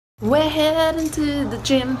We're heading to the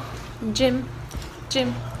gym.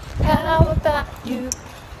 How about you?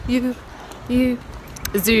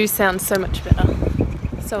 Zoo sounds so much better.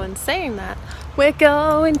 So in saying that, we're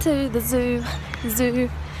going to the zoo.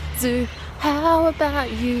 How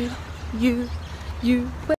about you?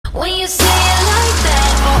 When you say it like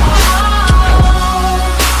that,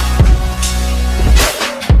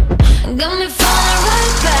 got me falling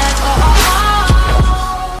right back.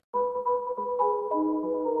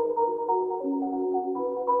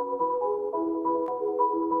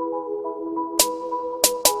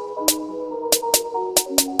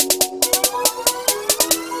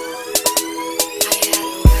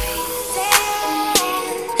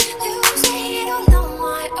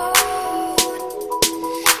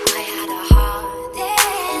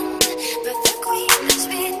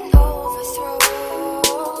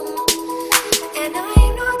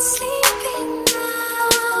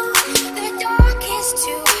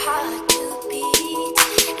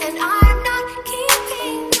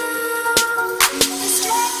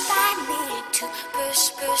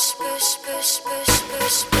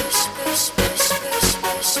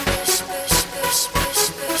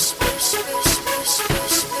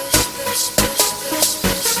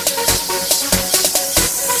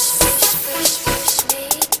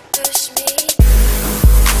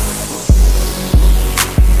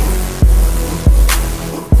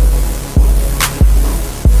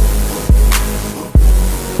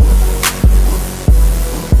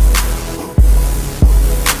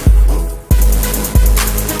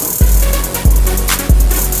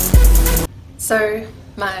 So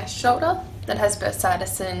my shoulder that has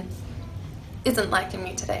bursitis isn't liking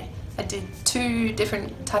me today. I did 2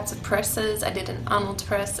 different types of presses. I did an Arnold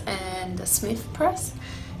press and a Smith press,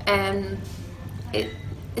 and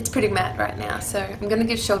it's pretty mad right now. So I'm going to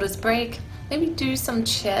give shoulders a break, maybe do some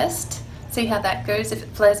chest, see how that goes. If it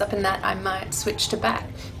flares up in that, I might switch to back.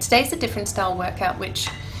 Today's a different style workout, which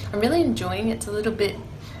I'm really enjoying. It's a little bit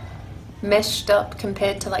meshed up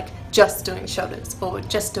compared to like just doing shoulders or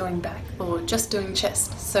just doing back or just doing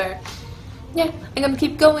chest. So yeah, I'm gonna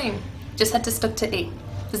keep going. Just had to stop to eat.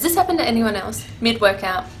 Does this happen to anyone else?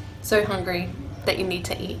 Mid-workout, so hungry that you need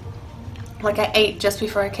to eat. Like I ate just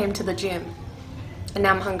before I came to the gym and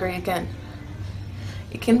now I'm hungry again.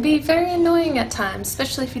 It can be very annoying at times,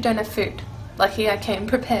 especially if you don't have food. Lucky I came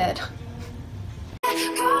prepared.